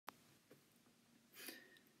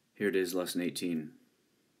Here it is, lesson 18.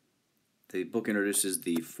 The book introduces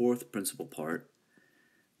the fourth principal part,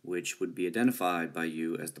 which would be identified by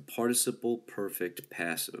you as the participle perfect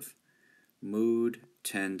passive. Mood,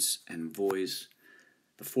 tense, and voice.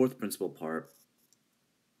 The fourth principal part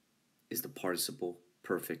is the participle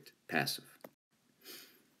perfect passive.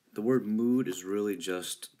 The word mood is really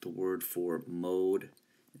just the word for mode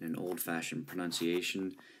in an old-fashioned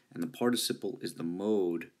pronunciation, and the participle is the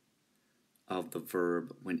mode of the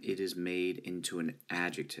verb when it is made into an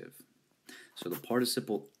adjective. So the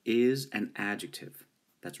participle is an adjective.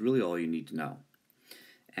 That's really all you need to know.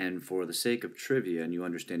 And for the sake of trivia and you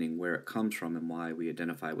understanding where it comes from and why we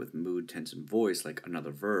identify with mood, tense, and voice like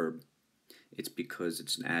another verb, it's because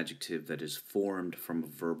it's an adjective that is formed from a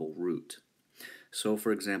verbal root. So,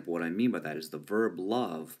 for example, what I mean by that is the verb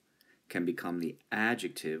love can become the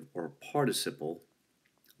adjective or participle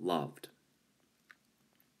loved.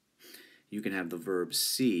 You can have the verb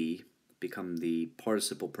see become the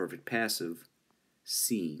participle perfect passive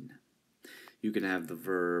seen. You can have the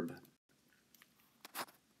verb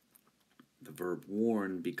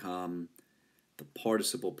warn become the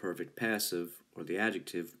participle perfect passive or the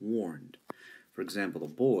adjective warned. For example, the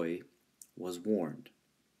boy was warned.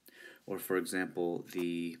 Or for example,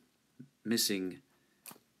 the missing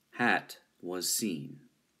hat was seen.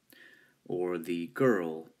 Or the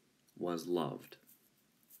girl was loved.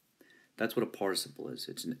 That's what a participle is.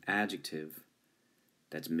 It's an adjective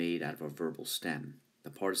that's made out of a verbal stem.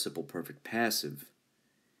 The participle perfect passive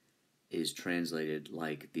is translated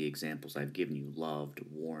like the examples I've given you: loved,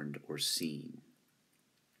 warned, or seen.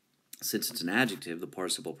 Since it's an adjective, the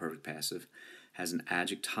participle perfect passive has an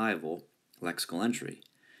adjectival lexical entry.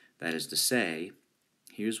 That is to say,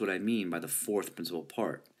 here's what I mean by the fourth principal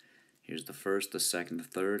part. Here's the first, the second, the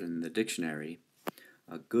third, and in the dictionary,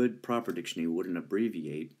 a good proper dictionary wouldn't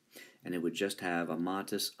abbreviate, and it would just have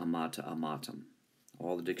amatus, amata, amatum.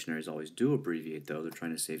 All the dictionaries always do abbreviate, though. They're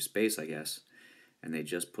trying to save space, I guess. And they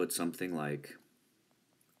just put something like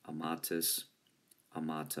amatus,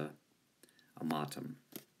 amata, amatum.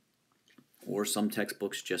 Or some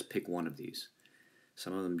textbooks just pick one of these.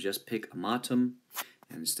 Some of them just pick amatum,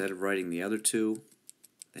 and instead of writing the other two,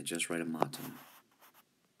 they just write amatum.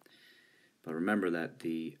 But remember that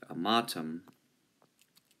the amatum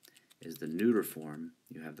is the neuter form.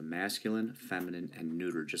 You have the masculine, feminine, and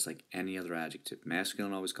neuter, just like any other adjective.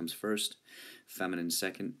 Masculine always comes first, feminine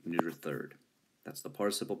second, neuter third. That's the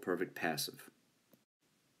participle perfect passive.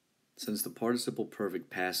 Since the participle perfect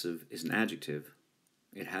passive is an adjective,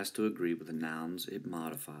 it has to agree with the nouns it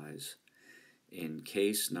modifies. In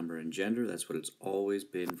case, number, and gender, that's what it's always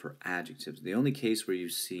been for adjectives. The only case where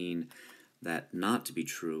you've seen that not to be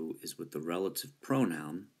true is with the relative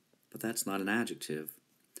pronoun, but that's not an adjective.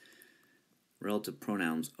 Relative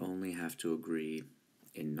pronouns only have to agree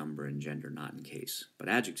in number and gender, not in case. But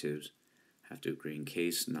adjectives have to agree in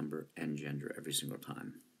case, number, and gender every single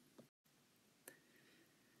time.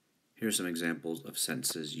 Here are some examples of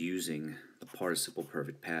sentences using the participle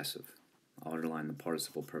perfect passive. I'll underline the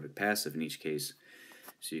participle perfect passive in each case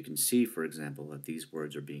so you can see, for example, that these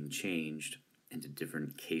words are being changed into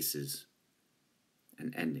different cases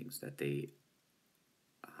and endings, that they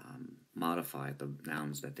modify the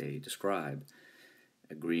nouns that they describe,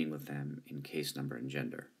 agreeing with them in case, number, and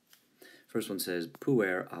gender. First one says,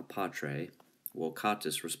 puer a patre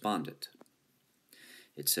vocatus respondit.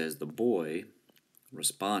 It says, the boy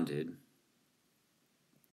responded,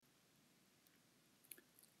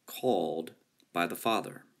 called by the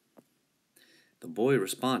father. The boy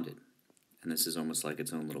responded, and this is almost like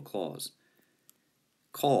its own little clause,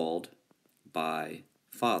 called by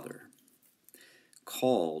father.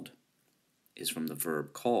 Called is from the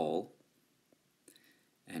verb call,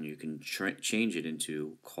 and you can change it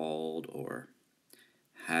into called or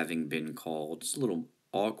having been called. It's a little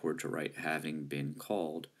awkward to write having been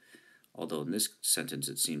called, although in this sentence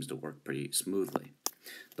it seems to work pretty smoothly.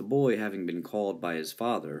 The boy, having been called by his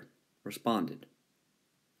father, responded.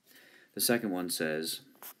 The second one says,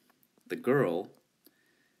 the girl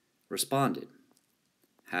responded,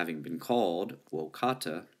 having been called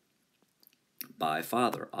vocata by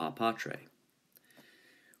father, a patre.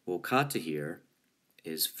 Vocata here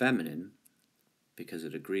is feminine because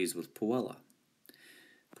it agrees with puella.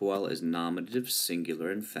 Puella is nominative, singular,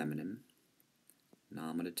 and feminine.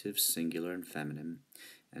 Nominative, singular, and feminine.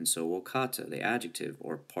 And so vocata, the adjective,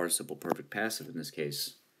 or participle perfect passive in this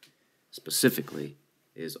case, specifically,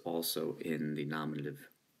 is also in the nominative,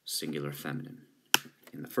 singular, feminine.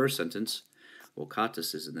 In the first sentence,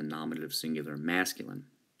 vocatus is in the nominative, singular, masculine.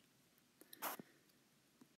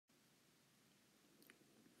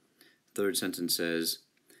 Third sentence says,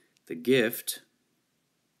 the gift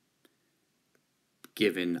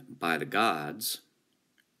given by the gods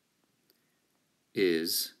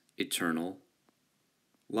is eternal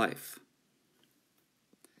life.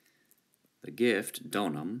 The gift,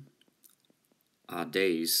 donum,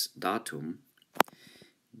 ades datum,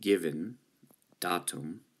 given,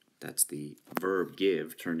 datum, that's the verb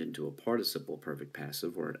give turned into a participle perfect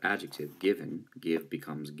passive, or an adjective, given, give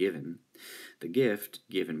becomes given. The gift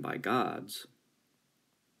given by gods,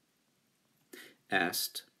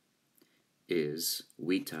 est, is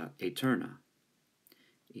vita aeterna,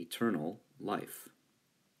 eternal life.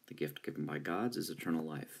 The gift given by gods is eternal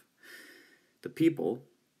life. The people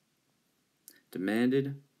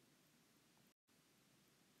demanded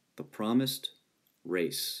the promised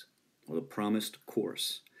race, or the promised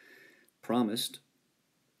course. Promised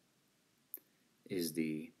is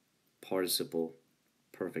the participle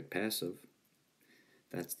perfect passive.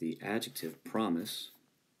 That's the adjective promise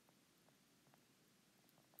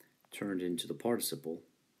turned into the participle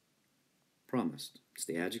promised. It's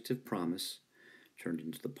the adjective promise turned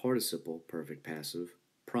into the participle perfect passive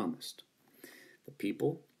promised. The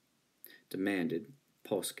people demanded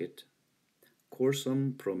poscit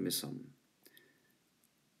cursum promissum.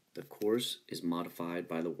 The course is modified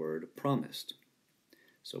by the word promised.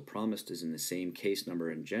 So promised is in the same case number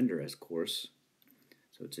and gender as course,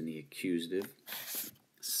 so it's in the accusative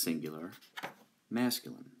singular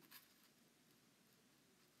masculine.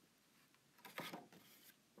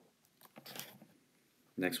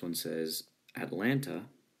 Next one says Atlanta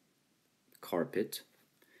carpet.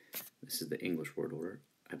 This is the English word order.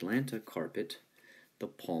 Atlanta carpet the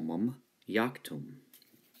palmum iactum.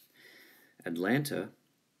 Atlanta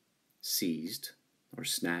seized or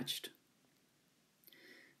snatched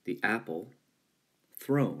the apple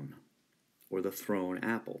thrown, or the thrown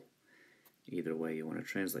apple. Either way you want to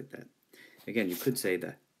translate that. Again, you could say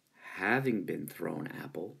the having been thrown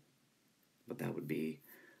apple, but that would be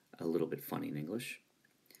a little bit funny in English.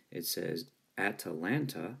 It says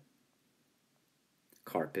Atalanta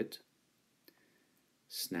carpet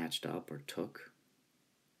snatched up or took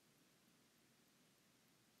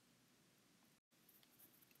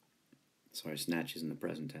snatches in the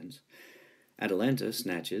present tense. Atalanta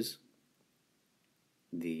snatches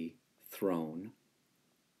the thrown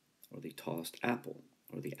or the tossed apple,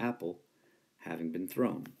 or the apple having been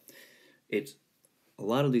thrown. A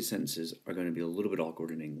lot of these sentences are going to be a little bit awkward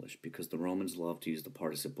in English because the Romans love to use the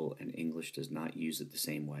participle and English does not use it the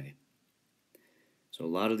same way. So a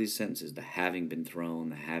lot of these sentences, the having been thrown,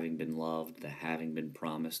 the having been loved, the having been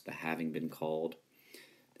promised, the having been called,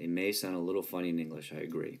 they may sound a little funny in English, I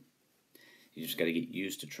agree. You just got to get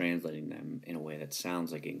used to translating them in a way that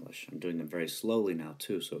sounds like English. I'm doing them very slowly now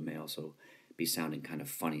too, so it may also be sounding kind of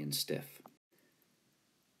funny and stiff.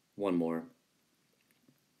 One more.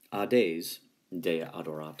 Ades, dea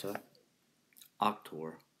adorata,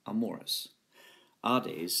 actor amoris.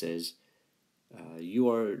 Ades says, you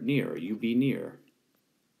are near, you be near.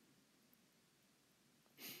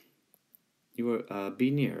 You are,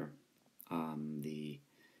 be near the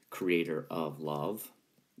creator of love,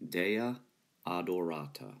 dea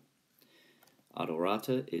adorata.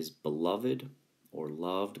 Adorata is beloved or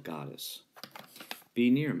loved goddess. Be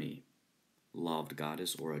near me, loved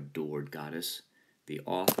goddess or adored goddess, the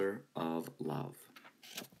author of love.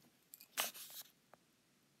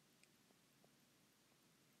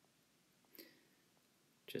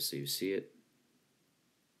 Just so you see it.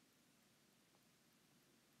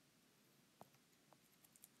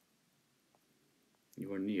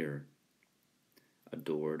 You are near,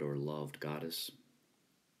 adored or loved goddess,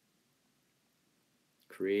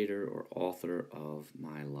 creator or author of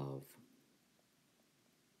my love.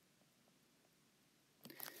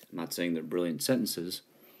 I'm not saying they're brilliant sentences.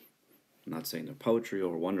 I'm not saying they're poetry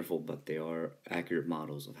or wonderful, but they are accurate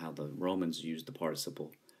models of how the Romans used the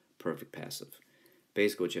participle perfect passive.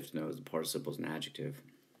 Basically, what you have to know is the participle is an adjective.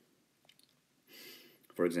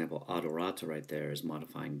 For example, adorata right there is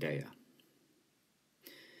modifying dea.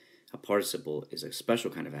 A participle is a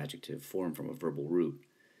special kind of adjective formed from a verbal root.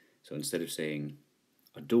 So instead of saying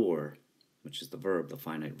adore, which is the verb, the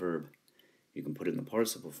finite verb, you can put it in the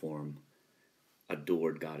participle form,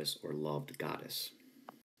 adored goddess or loved goddess.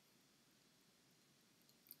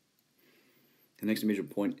 The next major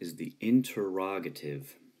point is the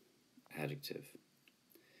interrogative adjective.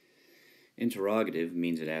 Interrogative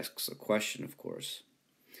means it asks a question, of course.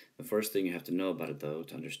 The first thing you have to know about it, though,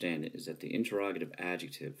 to understand it, is that the interrogative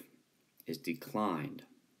adjective is declined,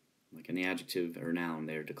 like any adjective or noun,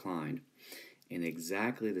 they're declined, in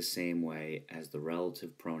exactly the same way as the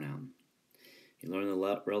relative pronoun. You learned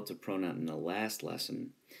the relative pronoun in the last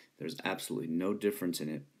lesson. There's absolutely no difference in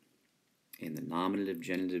it in the nominative,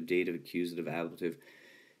 genitive, dative, accusative, ablative,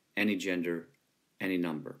 any gender, any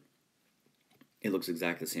number. It looks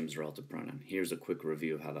exactly the same as relative pronoun. Here's a quick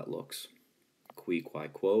review of how that looks. Qui, quae,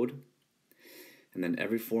 quod. And then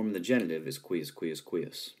every form of the genitive is quius, quius,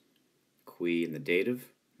 quius. Qui in the dative,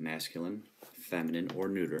 masculine, feminine, or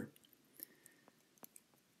neuter.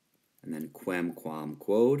 And then quem, quam,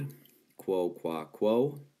 quod. Quo, qua,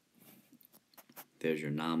 quo. There's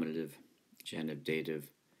your nominative, genitive, dative,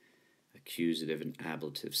 accusative, and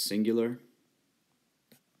ablative singular.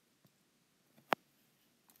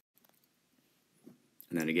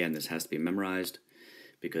 And then again, this has to be memorized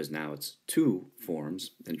because now it's two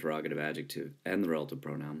forms, interrogative adjective and the relative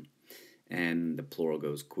pronoun. And the plural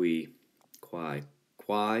goes qui, quae,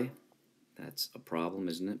 quae. That's a problem,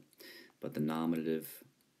 isn't it? But the nominative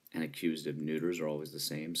and accusative neuters are always the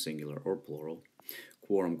same, singular or plural.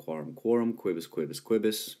 Quorum, quorum, quorum, quibus, quibus,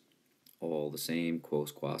 quibus, all the same,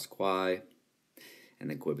 quos, quas, quae, and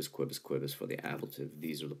then quibus, quibus, quibus for the ablative.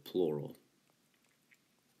 These are the plural.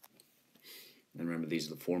 And remember, these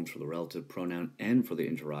are the forms for the relative pronoun and for the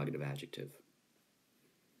interrogative adjective.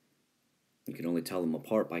 You can only tell them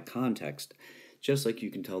apart by context, just like you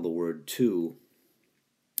can tell the word to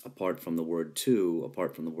apart from the word to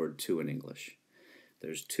in English.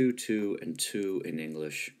 There's to, and to in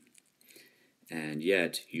English, and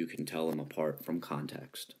yet you can tell them apart from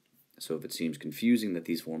context. So if it seems confusing that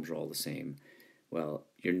these forms are all the same, well,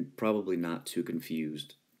 you're probably not too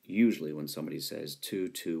confused usually when somebody says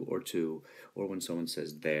to, or when someone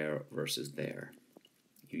says there versus there.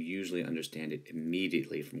 You usually understand it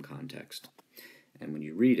immediately from context. And when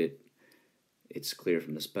you read it, it's clear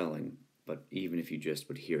from the spelling, but even if you just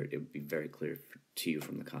would hear it, it would be very clear to you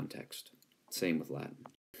from the context. Same with Latin.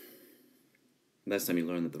 Last time you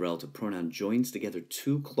learned that the relative pronoun joins together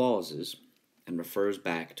two clauses and refers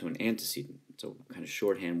back to an antecedent. It's a kind of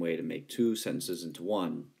shorthand way to make two sentences into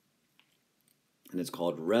one. And it's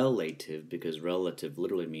called relative because relative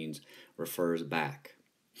literally means refers back.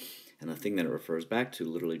 And the thing that it refers back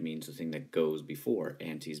to literally means the thing that goes before.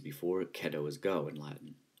 Ante is before, cedo is go in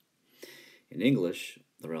Latin. In English,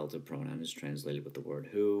 the relative pronoun is translated with the word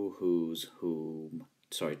who, whose, whom,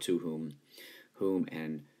 to whom,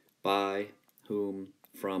 and by whom,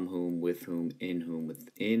 from whom, with whom,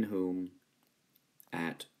 within whom,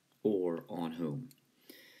 at, or on whom.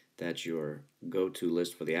 That's your go-to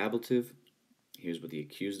list for the ablative. Here's what the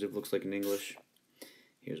accusative looks like in English.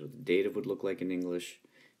 Here's what the dative would look like in English.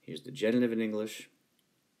 Here's the genitive in English.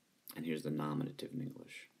 And here's the nominative in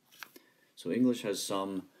English. So English has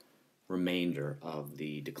some remainder of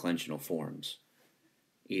the declensional forms,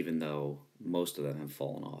 even though most of them have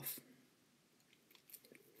fallen off.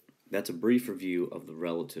 That's a brief review of the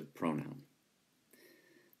relative pronoun.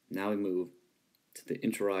 Now we move to the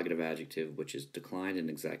interrogative adjective, which is declined in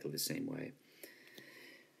exactly the same way.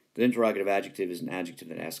 The interrogative adjective is an adjective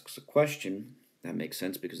that asks a question. That makes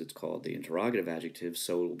sense because it's called the interrogative adjective,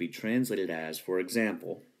 so it will be translated as, for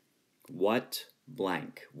example, what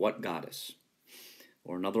blank, what goddess?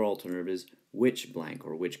 Or another alternative is which blank,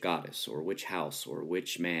 or which goddess, or which house, or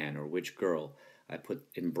which man, or which girl. I put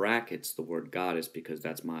in brackets the word goddess because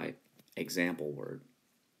that's my example word.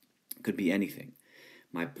 It could be anything.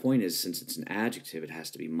 My point is, since it's an adjective, it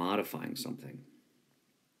has to be modifying something.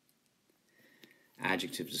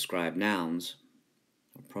 Adjectives describe nouns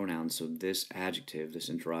or pronouns, so this adjective, this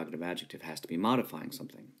interrogative adjective, has to be modifying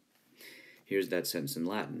something. Here's that sentence in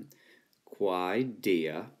Latin. Quae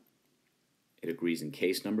dea, it agrees in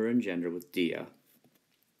case number and gender with dea,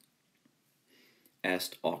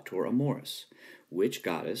 est auctor amoris. Which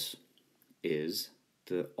goddess is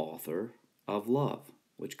the author of love?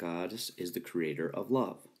 Which goddess is the creator of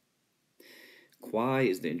love? Quae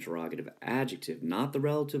is the interrogative adjective, not the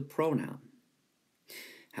relative pronoun.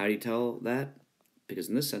 How do you tell that? Because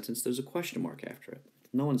in this sentence, there's a question mark after it.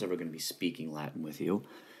 No one's ever going to be speaking Latin with you.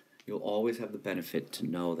 You'll always have the benefit to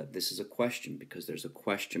know that this is a question because there's a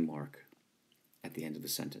question mark at the end of the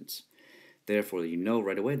sentence. Therefore, you know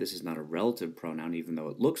right away this is not a relative pronoun, even though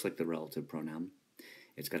it looks like the relative pronoun.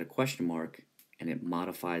 It's got a question mark, and it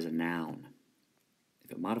modifies a noun.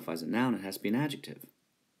 If it modifies a noun, it has to be an adjective.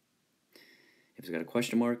 If it's got a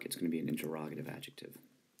question mark, it's going to be an interrogative adjective.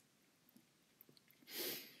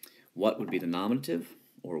 What would be the nominative,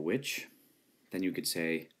 or which? Then you could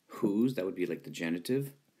say whose, that would be like the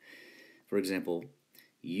genitive. For example,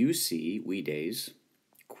 you see, videis,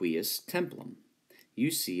 quius templum. You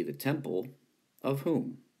see the temple of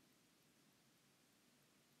whom?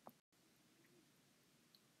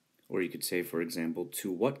 Or you could say, for example, to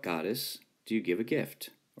what goddess do you give a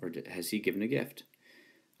gift? Or has he given a gift?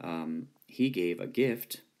 He gave a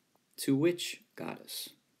gift to which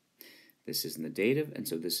goddess? This is in the dative, and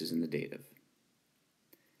so this is in the dative.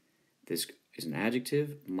 This is an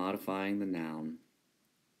adjective modifying the noun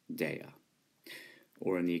dea.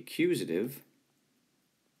 Or in the accusative,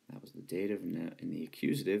 that was the dative, and in the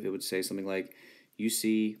accusative, it would say something like, you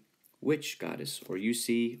see which goddess, or you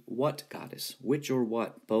see what goddess. Which or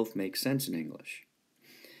what both make sense in English.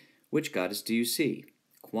 Which goddess do you see?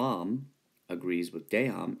 Quam agrees with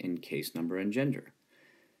deam in case, number, and gender.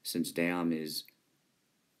 Since deam is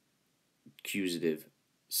accusative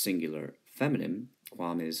singular feminine,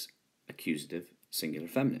 quam is accusative singular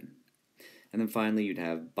feminine. And then finally you'd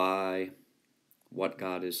have by what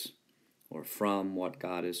goddess, or from what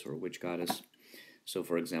goddess, or which goddess. So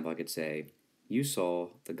for example, I could say, you saw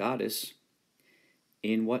the goddess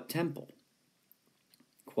in what temple?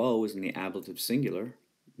 Quo is in the ablative singular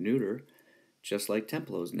neuter, just like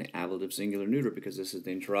templo is in the ablative singular neuter, because this is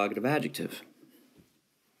the interrogative adjective.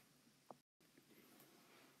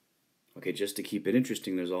 Okay, just to keep it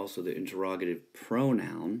interesting, there's also the interrogative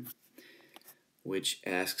pronoun, which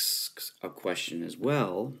asks a question as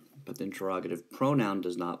well, but the interrogative pronoun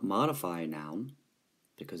does not modify a noun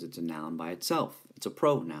because it's a noun by itself. It's a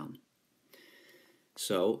pronoun.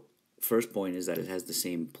 So, first point is that it has the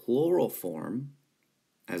same plural form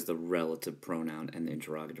as the relative pronoun and the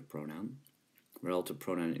interrogative pronoun. Relative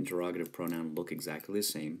pronoun and interrogative pronoun look exactly the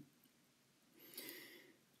same,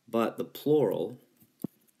 but the plural,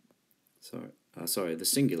 the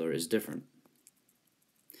singular is different.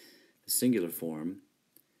 The singular form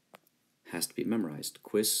has to be memorized.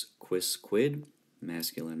 Quis, quis, quid,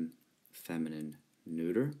 masculine, feminine,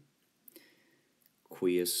 neuter.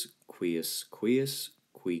 Quius, quius, quius,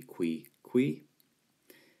 qui, qui, qui.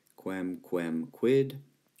 Quem, quem, quid,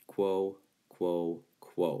 quo, quo,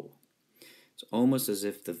 quo. It's almost as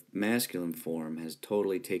if the masculine form has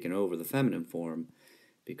totally taken over the feminine form,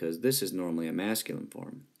 because this is normally a masculine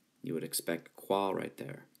form. You would expect qua right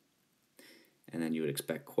there, and then you would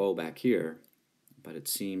expect quo back here, but it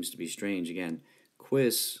seems to be strange. Again,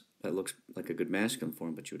 quis, that looks like a good masculine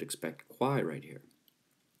form, but you would expect qui right here.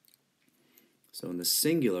 So in the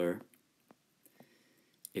singular,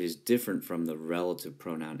 it is different from the relative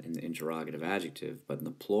pronoun in the interrogative adjective, but in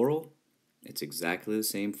the plural, it's exactly the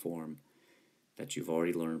same form that you've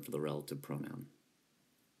already learned for the relative pronoun.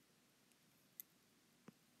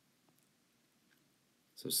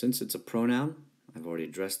 So since it's a pronoun, I've already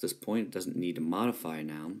addressed this point, it doesn't need to modify a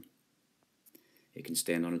noun. It can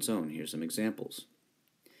stand on its own. Here's some examples.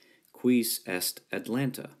 Quis est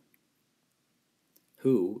Atlanta?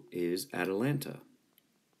 Who is Atalanta?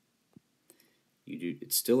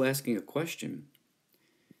 It's still asking a question,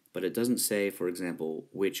 but it doesn't say, for example,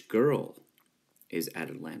 which girl is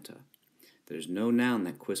Atalanta. There's no noun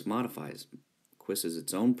that quis modifies. Quis is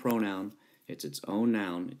its own pronoun. It's its own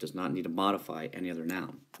noun. It does not need to modify any other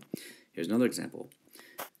noun. Here's another example.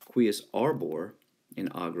 Quius arbor in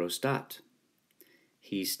agro stat?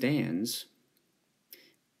 He stands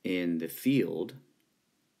in the field,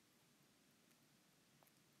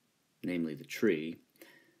 namely the tree.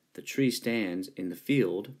 The tree stands in the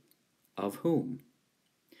field of whom?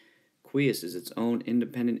 Quius is its own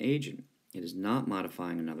independent agent. It is not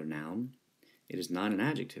modifying another noun. It is not an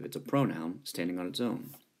adjective. It's a pronoun standing on its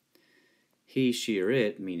own. He, she, or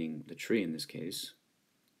it, meaning the tree in this case,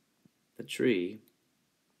 the tree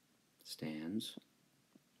stands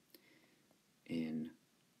in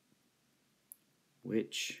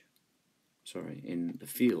in the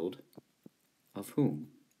field of whom?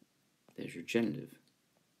 There's your genitive.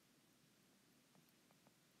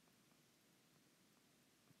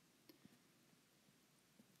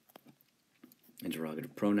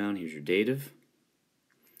 Interrogative pronoun, here's your dative.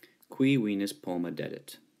 Qui Venus poma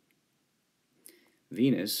dedit?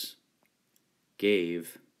 Venus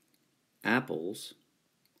gave apples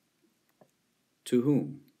to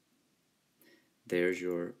whom? There's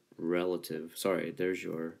your there's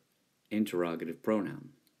your interrogative pronoun.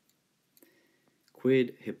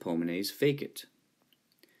 Quid Hippomenes fecit?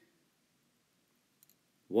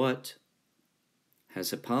 What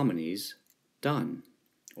has Hippomenes done?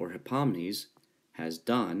 Or Hippomenes has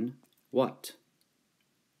done what?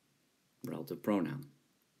 Relative pronoun.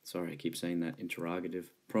 Sorry, I keep saying that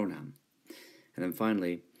interrogative pronoun. And then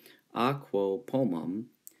finally, a quo pomum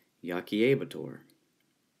jaciebator?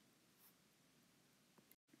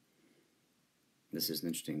 This is an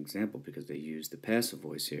interesting example because they use the passive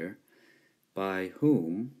voice here. By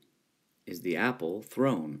whom is the apple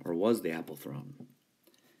thrown, or was the apple thrown?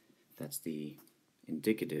 That's the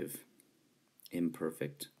indicative,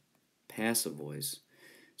 imperfect, passive voice.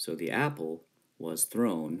 So the apple was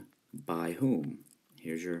thrown by whom?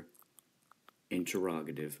 Here's your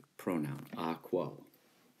interrogative pronoun, a quo.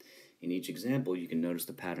 In each example, you can notice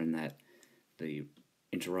the pattern that the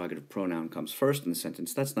interrogative pronoun comes first in the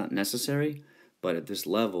sentence. That's not necessary, but at this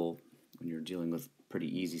level, when you're dealing with pretty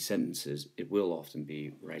easy sentences, it will often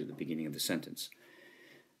be right at the beginning of the sentence.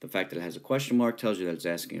 The fact that it has a question mark tells you that it's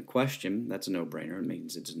asking a question. That's a no-brainer. It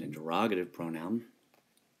means it's an interrogative pronoun.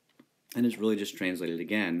 And it's really just translated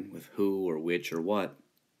again with who or which or what,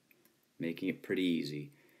 making it pretty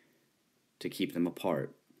easy to keep them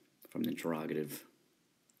apart from the interrogative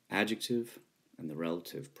adjective and the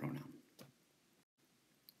relative pronoun.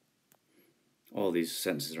 All these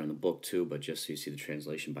sentences are in the book too, but just so you see the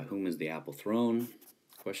translation: by whom is the apple thrown?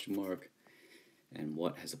 Question mark. And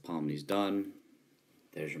what has Epaminondas done?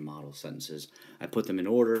 There's your model sentences. I put them in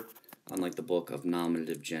order, unlike the book of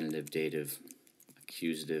nominative, genitive, dative,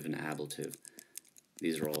 accusative, and ablative.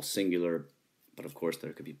 These are all singular, but of course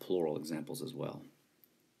there could be plural examples as well.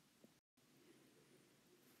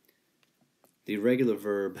 The irregular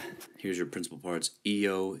verb, here's your principal parts: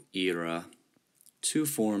 io, ira, two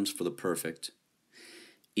forms for the perfect,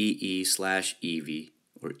 /ev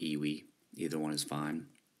or iwi, either one is fine,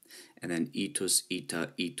 and then itus, ita,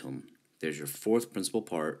 itum. There's your fourth principal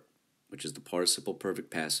part, which is the participle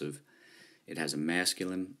perfect passive. It has a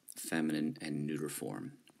masculine, feminine, and neuter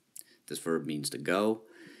form. This verb means to go,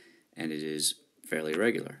 and it is fairly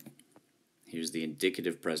regular. Here's the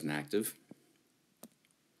indicative present active: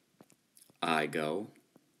 I go,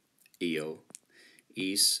 io,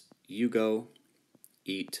 is, you go,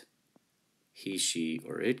 eat, he, she,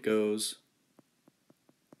 or it goes,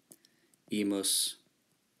 imus,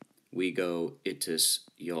 we go, itus,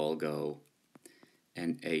 y'all go,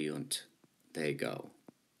 and eunt, they go.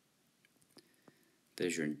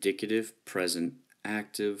 There's your indicative present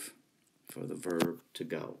active for the verb to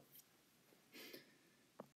go.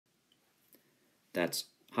 That's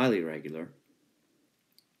highly regular.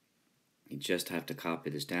 You just have to copy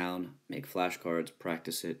this down, make flashcards,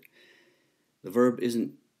 practice it. The verb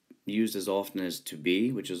isn't used as often as to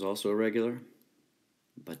be, which is also irregular,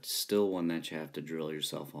 but still one that you have to drill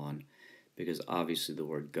yourself on, because obviously the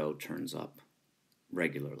word go turns up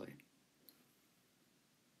regularly.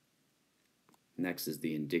 Next is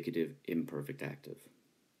the indicative imperfect active.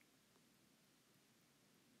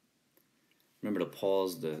 Remember to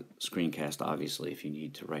pause the screencast, obviously, if you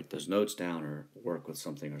need to write those notes down or work with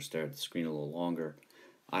something or stare at the screen a little longer.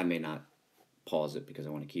 I may not pause it because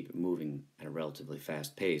I want to keep it moving at a relatively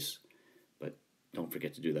fast pace, but don't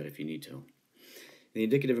forget to do that if you need to. The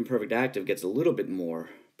indicative imperfect active gets a little bit more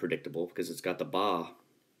predictable because it's got the ba.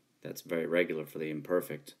 That's very regular for the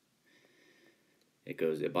imperfect. It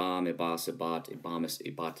goes ibam, ibas, ibat, ibamis,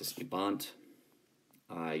 ibatis, ibant.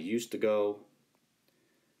 I used to go,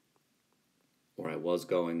 or I was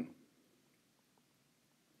going.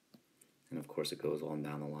 And of course it goes on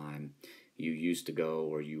down the line. You used to go,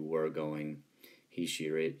 or you were going. He, she,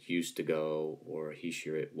 or it used to go, or he,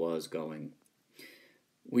 she, or it was going.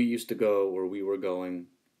 We used to go, or we were going.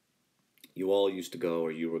 You all used to go,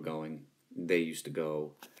 or you were going. They used to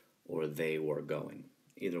go, or they were going.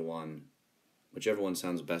 Either one, whichever one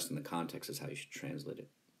sounds best in the context is how you should translate it.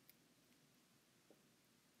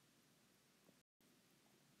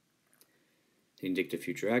 The indicative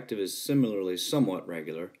future active is similarly somewhat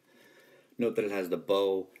regular. Note that it has the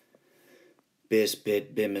bo, bis,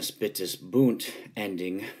 bit, bimis, bitis, bunt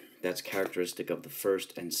ending. That's characteristic of the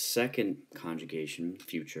first and second conjugation,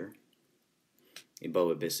 future.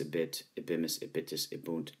 Ibo, ibis, ibit, ibimis, ibitis,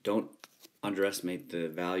 ibunt. Don't underestimate the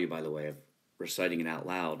value, by the way, of reciting it out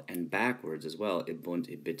loud and backwards as well. Ibunt,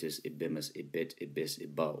 ibitis, ibimus, ibit, ibis,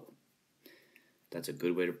 ibo. That's a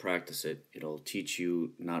good way to practice it. It'll teach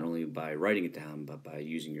you not only by writing it down, but by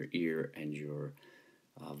using your ear and your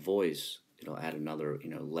voice. It'll add another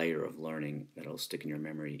layer of learning that'll stick in your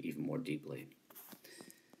memory even more deeply.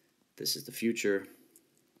 This is the future.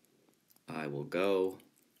 I will go.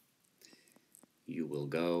 You will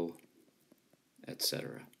go,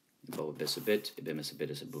 etc. Bo ibis ibit, ibimus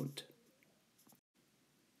ibitis ibunt.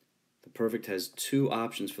 The perfect has two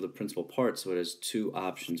options for the principal part, so it has two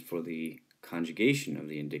options for the conjugation of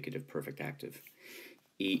the indicative perfect active.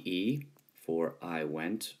 EE for I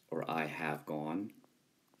went or I have gone,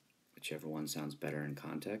 whichever one sounds better in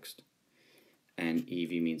context. And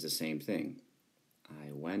EV means the same thing. I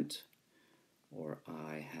went or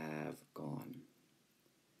I have gone.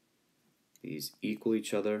 These equal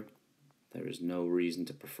each other. There is no reason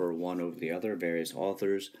to prefer one over the other. Various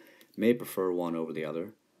authors may prefer one over the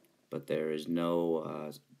other, but there is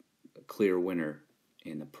no clear winner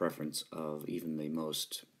in the preference of even the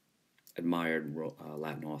most admired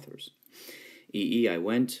Latin authors. EE, I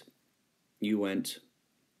went, you went,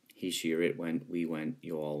 he, she, or it went, we went,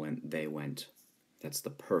 you all went, they went. That's the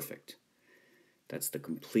perfect. That's the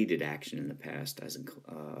completed action in the past, as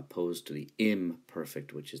opposed to the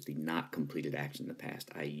imperfect, which is the not completed action in the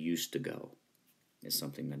past. I used to go is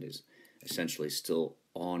something that is essentially still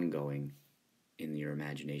ongoing in your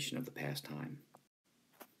imagination of the past time.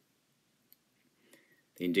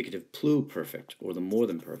 The indicative pluperfect, or the more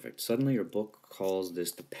than perfect. Suddenly your book calls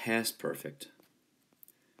this the past perfect.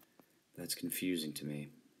 That's confusing to me.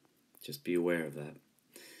 Just be aware of that.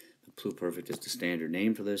 The pluperfect is the standard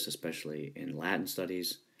name for this, especially in Latin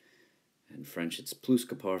studies. In French it's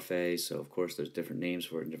plusqueparfait, so of course there's different names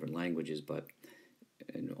for it in different languages, but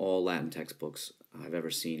in all Latin textbooks I've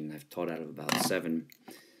ever seen, and I've taught out of about 7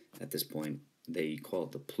 at this point, they call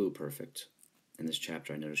it the pluperfect. In this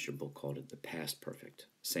chapter I noticed your book called it the past perfect.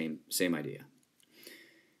 Same idea.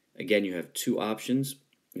 Again, you have 2 options.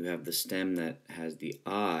 You have the stem that has the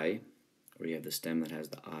I, or you have the stem that has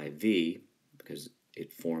the IV, because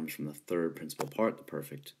it forms from the third principal part, the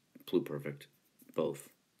perfect, pluperfect, both.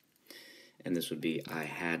 And this would be I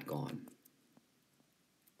had gone.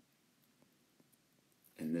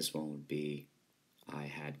 And this one would be I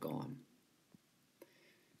had gone.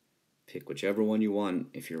 Pick whichever one you want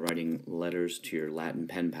if you're writing letters to your Latin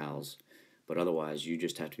pen pals, but otherwise you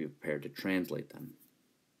just have to be prepared to translate them.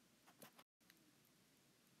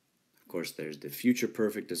 Of course, there's the future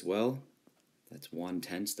perfect as well. That's one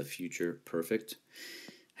tense. The future perfect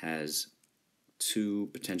has 2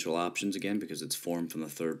 potential options again because it's formed from the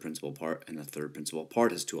third principal part, and the third principal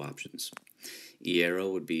part has 2 options.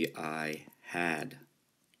 Iero would be I had.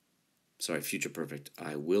 Sorry, future perfect.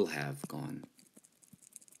 I will have gone.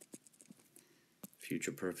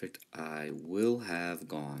 Future perfect. I will have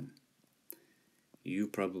gone. You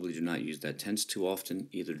probably do not use that tense too often,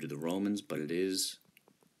 either do the Romans, but it is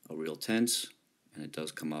a real tense, and it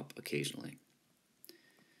does come up occasionally.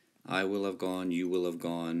 I will have gone, you will have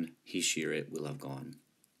gone, he, she, or it will have gone.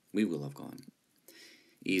 We will have gone.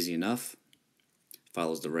 Easy enough.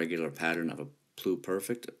 Follows the regular pattern of a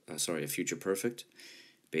a future perfect,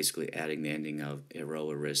 basically adding the ending of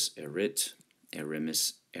ero, eris, erit,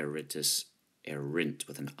 erimis, eritus, erint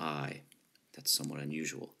with an I. That's somewhat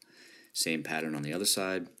unusual. Same pattern on the other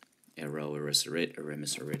side. Ero, eris, erit,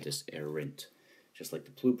 erimis, eritus, erint. Just like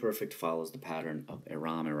the pluperfect follows the pattern of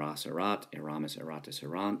eram, eras, erat, eramis, eratus,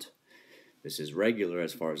 erant. This is regular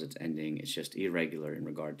as far as its ending. It's just irregular in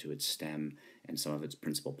regard to its stem and some of its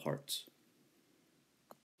principal parts.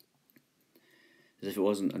 As if it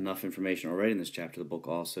wasn't enough information already in this chapter, the book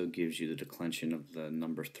also gives you the declension of the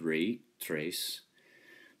number 3, tres.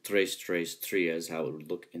 Tres, tres, tria is how it would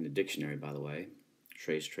look in the dictionary, by the way.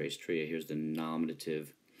 Tres, tres, tria. Here's the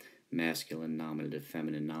nominative masculine, nominative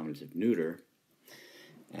feminine, nominative neuter.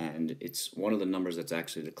 And it's one of the numbers that's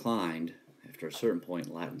actually declined. After a certain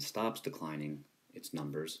point, Latin stops declining its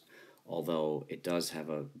numbers, although it does have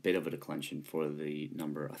a bit of a declension for the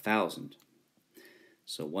number 1,000.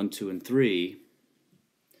 So 1, 2, and 3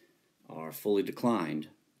 are fully declined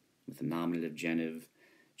with the nominative,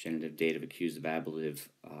 genitive, dative, accusative, ablative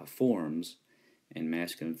forms, and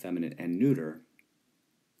masculine, feminine, and neuter.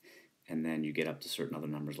 And then you get up to certain other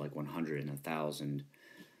numbers like 100 and 1,000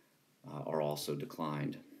 are also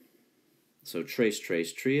declined. So tres,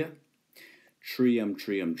 tres, tria, trium,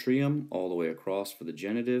 trium, trium, all the way across for the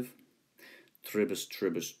genitive, tribus,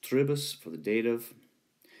 tribus, tribus for the dative,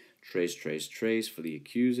 tres, tres, tres for the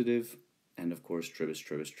accusative, and of course tribus,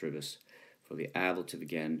 tribus, tribus for the ablative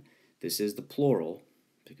again. This is the plural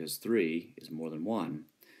because 3 is more than 1,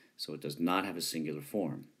 so it does not have a singular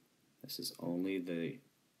form. This is only the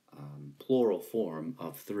plural form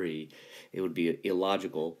of 3. It would be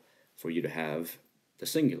illogical for you to have the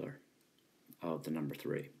singular of the number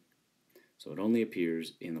 3. So it only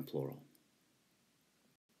appears in the plural.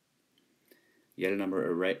 Yet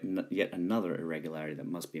another irregularity that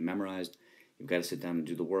must be memorized. You've got to sit down and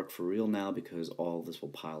do the work for real now because all of this will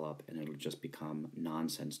pile up and it'll just become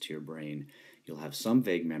nonsense to your brain. You'll have some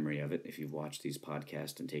vague memory of it if you've watched these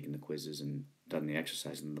podcasts and taken the quizzes and done the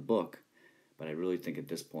exercises in the book. But I really think at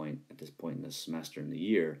this point in this semester in the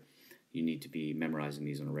year, you need to be memorizing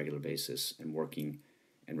these on a regular basis and working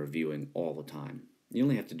and reviewing all the time. You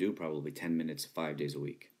only have to do probably 10 minutes 5 days a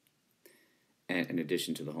week, and in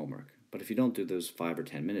addition to the homework. But if you don't do those 5 or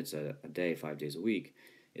 10 minutes a day, 5 days a week,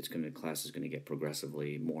 class is going to get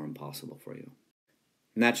progressively more impossible for you.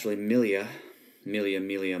 Naturally, milia,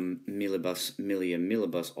 milium, milibus, milia,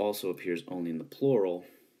 milibus also appears only in the plural,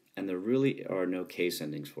 and there really are no case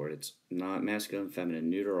endings for it. It's not masculine, feminine,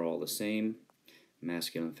 neuter are all the same.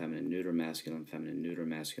 Masculine, feminine, neuter, masculine, feminine, neuter,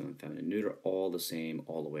 masculine, feminine, neuter, all the same,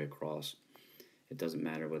 all the way across. It doesn't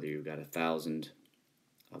matter whether you've got 1,000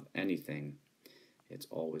 of anything. It's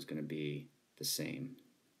always going to be the same,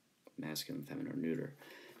 masculine, feminine, or neuter.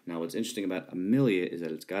 Now, what's interesting about Amelia is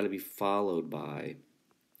that it's got to be followed by,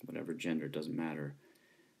 whatever gender, doesn't matter,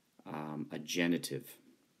 a genitive.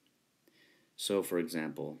 So, for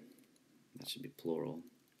example, that should be plural.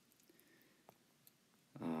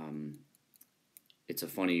 It's a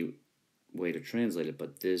funny way to translate it,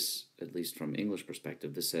 but this, at least from English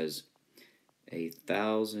perspective, this says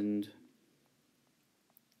 1,000,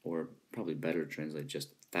 or probably better to translate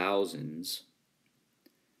just thousands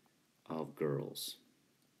of girls.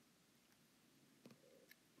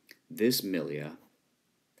 This milia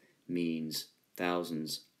means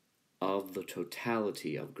thousands of the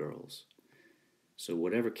totality of girls. So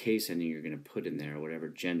whatever case ending you're going to put in there, whatever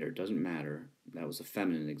gender, doesn't matter. That was a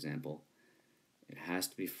feminine example. It has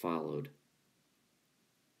to be followed.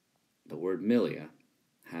 The word milia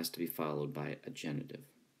has to be followed by a genitive.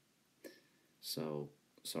 So,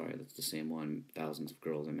 sorry, that's the same one. Thousands of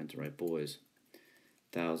girls. I meant to write boys.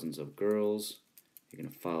 Thousands of girls. You're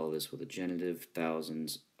going to follow this with a genitive.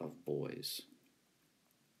 Thousands of boys.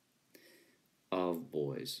 Of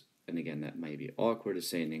boys. And again, that might be awkward to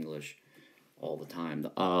say in English all the time,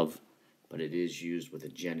 the of, but it is used with a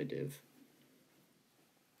genitive.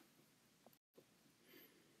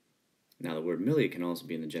 Now, the word milia can also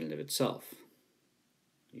be in the genitive itself.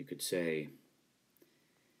 You could say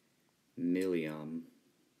milium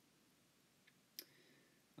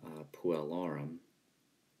puellarum.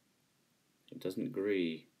 It doesn't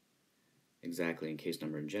agree exactly in case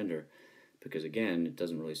number and gender, because again, it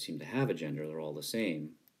doesn't really seem to have a gender. They're all the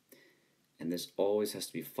same. And this always has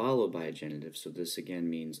to be followed by a genitive, so this again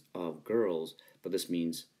means of girls, but this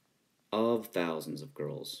means of thousands of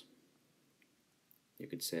girls. You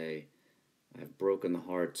could say, I've broken the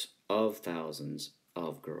hearts of thousands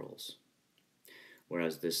of girls.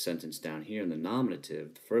 Whereas this sentence down here in the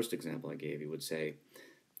nominative, the first example I gave you, would say,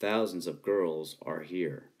 thousands of girls are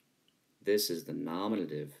here. This is the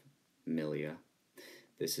nominative milia.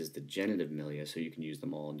 This is the genitive milia, so you can use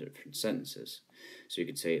them all in different sentences. So you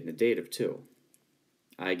could say it in the dative too.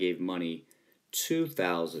 I gave money to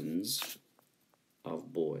thousands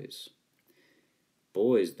of boys.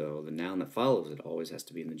 Boys, though, the noun that follows it always has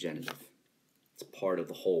to be in the genitive. It's part of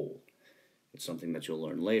the whole. It's something that you'll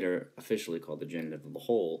learn later, officially called the genitive of the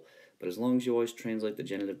whole, but as long as you always translate the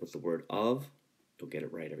genitive with the word of, you'll get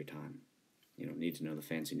it right every time. You don't need to know the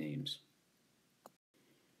fancy names.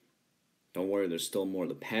 Don't worry, there's still more.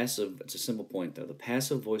 The passive, it's a simple point though. The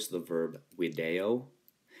passive voice of the verb video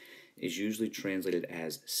is usually translated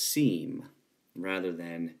as seem rather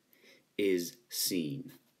than is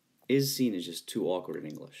seen. Is seen is just too awkward in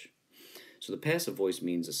English. So the passive voice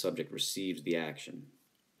means the subject receives the action.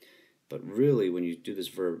 But really, when you do this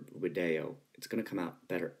verb video, it's going to come out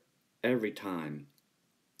better every time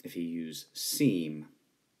if you use seem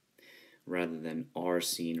rather than are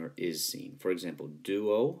seen or is seen. For example,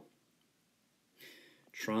 duo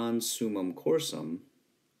transumum cursum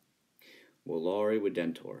volare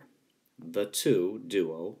videntur. The two,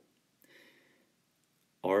 duo,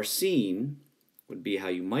 are seen would be how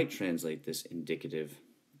you might translate this indicative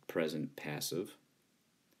present passive,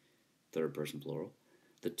 third person plural.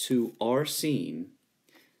 The two are seen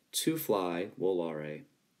to fly, volare,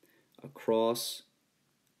 across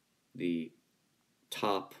the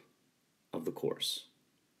top of the course.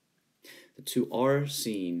 The two are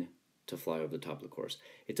seen to fly over the top of the course.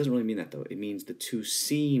 It doesn't really mean that though. It means the two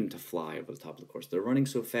seem to fly over the top of the course. They're running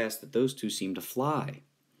so fast that those two seem to fly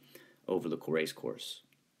over the race course.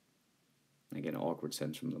 Again, an awkward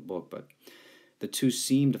sentence from the book, but the two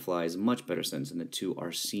seem to fly is a much better sentence than the two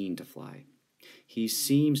are seen to fly. He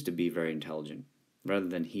seems to be very intelligent rather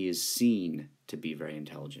than he is seen to be very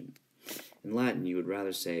intelligent. In Latin, you would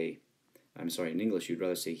rather say, in English, you'd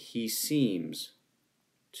rather say he seems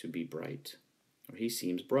to be bright, or he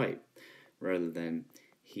seems bright, rather than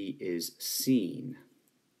he is seen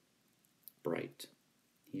bright.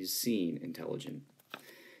 He's seen intelligent.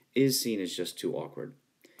 Is seen is just too awkward.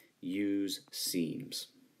 Use seems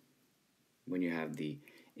when you have the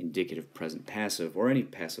indicative present passive or any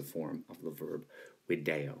passive form of the verb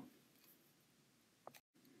video.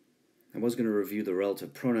 I was going to review the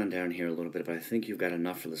relative pronoun down here a little bit, but I think you've got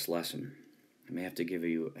enough for this lesson. I may have to give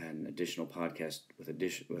you an additional podcast with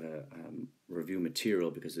review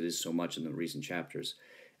material because it is so much in the recent chapters,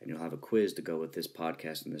 and you'll have a quiz to go with this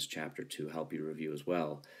podcast and this chapter to help you review as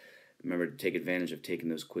well. Remember to take advantage of taking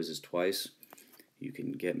those quizzes twice. You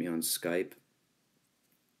can get me on Skype.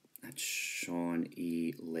 That's Sean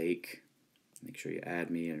E. Lake. Make sure you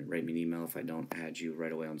add me and write me an email if I don't add you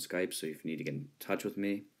right away on Skype, so if you need to get in touch with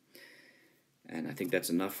me. And I think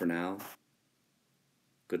that's enough for now.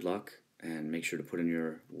 Good luck, and make sure to put in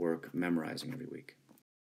your work memorizing every week.